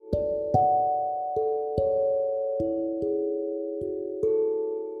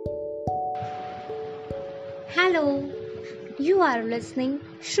Hello, you are listening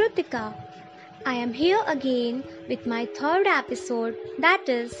Shrutika. I am here again with my third episode, that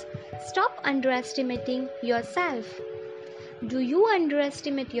is Stop Underestimating Yourself. Do you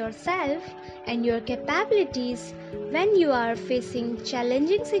underestimate yourself and your capabilities when you are facing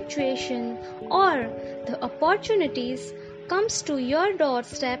challenging situation or the opportunities comes to your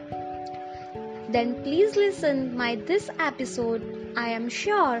doorstep? Then please listen my this episode. I am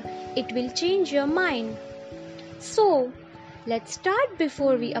sure it will change your mind. So, let's start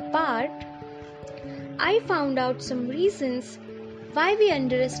before we apart. I found out some reasons why we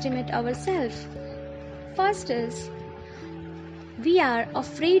underestimate ourselves. First is, we are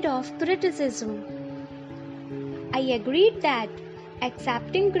afraid of criticism. I agreed that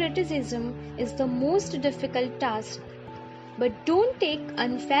accepting criticism is the most difficult task. But don't take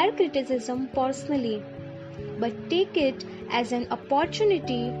unfair criticism personally, but take it as an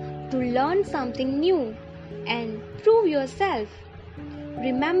opportunity to learn something new and prove yourself.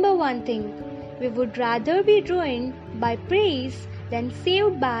 Remember one thing, we would rather be ruined by praise than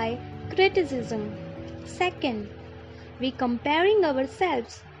saved by criticism. Second, we comparing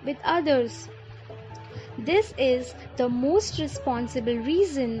ourselves with others. This is the most responsible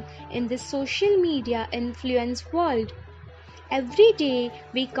reason in the social media influence world. Every day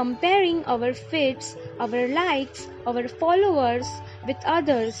we comparing our feeds, our likes, our followers with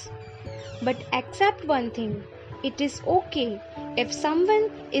others. But accept one thing, it is okay if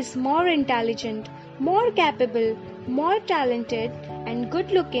someone is more intelligent, more capable, more talented and good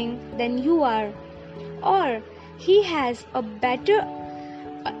looking than you are. Or he has a better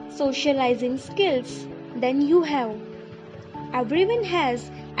socializing skills than you have. Everyone has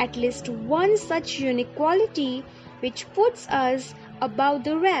at least one such unique quality which puts us above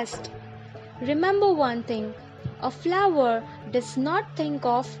the rest. Remember one thing, a flower does not think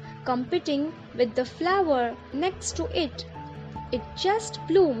of competing with the flower next to it. It just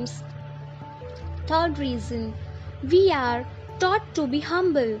blooms. Third reason, we are taught to be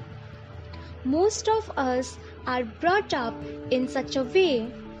humble. Most of us are brought up in such a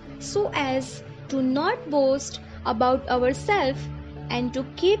way so as to not boast about ourselves and to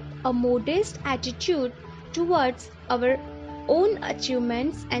keep a modest attitude towards our own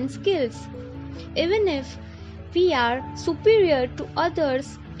achievements and skills, even if we are superior to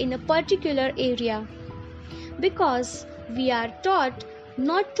others in a particular area, because we are taught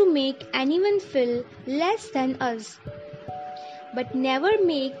not to make anyone feel less than us. But never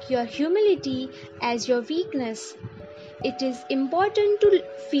make your humility as your weakness. It is important to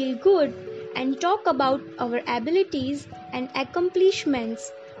feel good and talk about our abilities and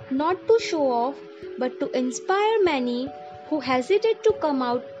accomplishments, not to show off but to inspire many who hesitate to come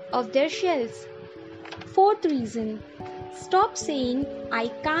out of their shells. Fourth reason, stop saying I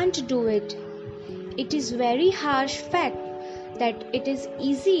can't do it. It is very harsh fact that it is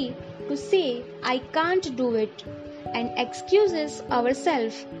easy to say I can't do it and excuses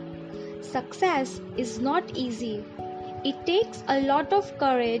ourselves. Success is not easy. It takes a lot of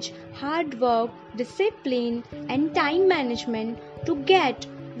courage, hard work, discipline and time management to get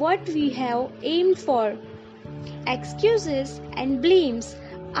what we have aimed for. Excuses and blames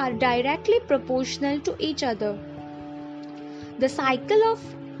are directly proportional to each other. The cycle of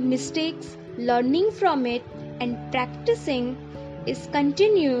mistakes, learning from it and practicing is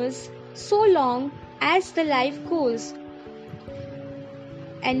continuous so long as the life goes.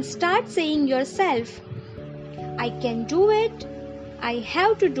 And start saying yourself, I can do it, I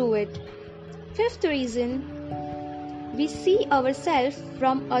have to do it. Fifth reason, we see ourselves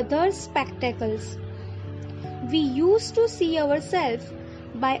from others' spectacles. We used to see ourselves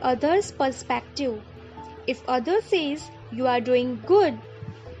by others' perspective. If others says you are doing good,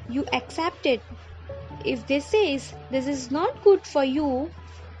 you accept it. If they says this is not good for you,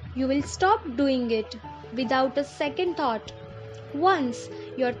 you will stop doing it without a second thought. Once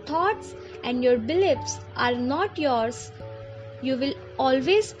your thoughts and your beliefs are not yours, you will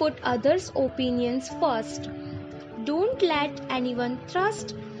always put others' opinions first. Don't let anyone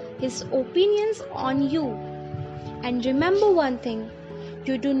thrust his opinions on you. And remember one thing,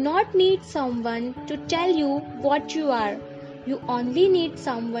 you do not need someone to tell you what you are. You only need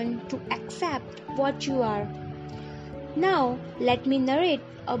someone to accept what you are. Now, let me narrate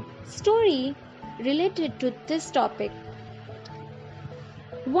a story related to this topic.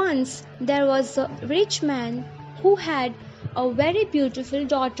 Once there was a rich man who had a very beautiful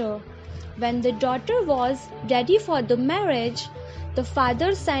daughter. When the daughter was ready for the marriage, the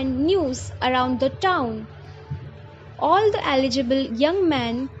father sent news around the town. All the eligible young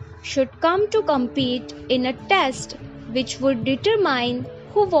men should come to compete in a test which would determine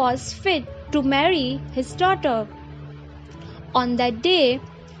who was fit to marry his daughter. On that day,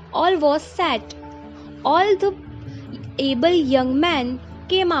 all was set. All the able young men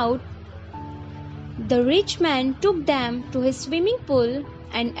came out. The rich man took them to his swimming pool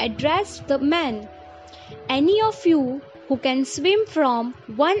and addressed the men. Any of you who can swim from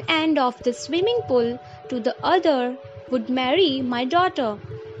one end of the swimming pool to the other would marry my daughter.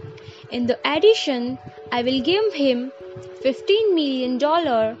 In the addition, I will give him $15 million,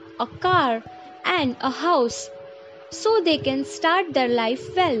 a car, and a house, so they can start their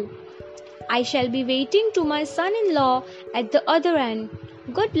life well. I shall be waiting to my son-in-law at the other end.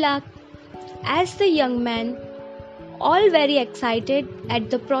 Good luck. As the young men, all very excited at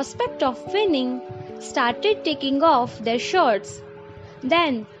the prospect of winning, started taking off their shirts.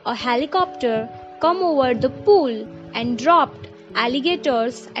 Then a helicopter came over the pool and dropped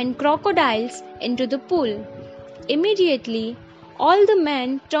alligators and crocodiles into the pool. Immediately, all the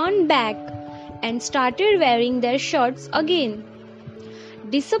men turned back and started wearing their shirts again.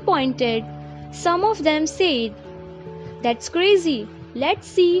 Disappointed, some of them said, "That's crazy. Let's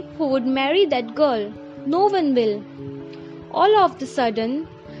see who would marry that girl. No one will." All of a sudden,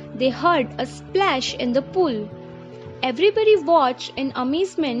 they heard a splash in the pool. Everybody watched in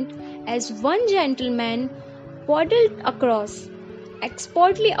amazement as one gentleman waddled across,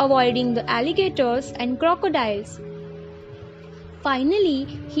 expertly avoiding the alligators and crocodiles. Finally,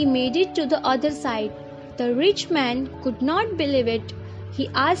 he made it to the other side. The rich man could not believe it. He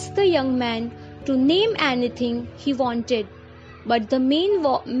asked the young man to name anything he wanted, but the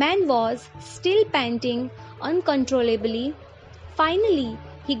man was still panting uncontrollably. Finally,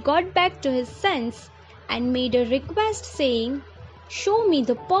 he got back to his senses and made a request saying, "Show me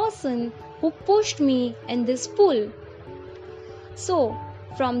the person who pushed me in this pool." So,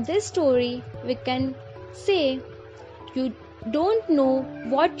 from this story, we can say you don't know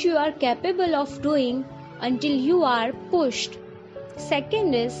what you are capable of doing until you are pushed.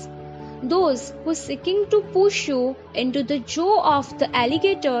 Second is, those who seeking to push you into the jaw of the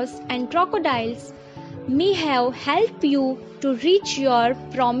alligators and crocodiles may have helped you to reach your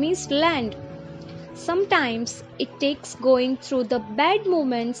promised land. Sometimes it takes going through the bad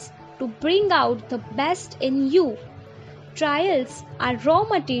moments to bring out the best in you. Trials are raw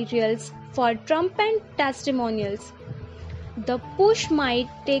materials for triumphant testimonials. The push might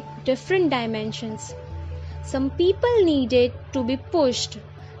take different dimensions. Some people needed to be pushed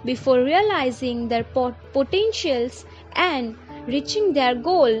before realizing their potentials and reaching their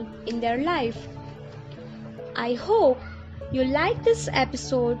goal in their life. I hope you like this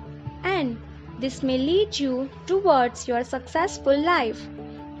episode and this may lead you towards your successful life.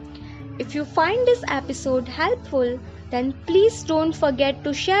 If you find this episode helpful, then please don't forget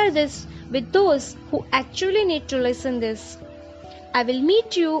to share this with those who actually need to listen this. I will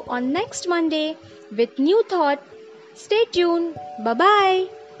meet you on next Monday with new thought. Stay tuned. Bye-bye.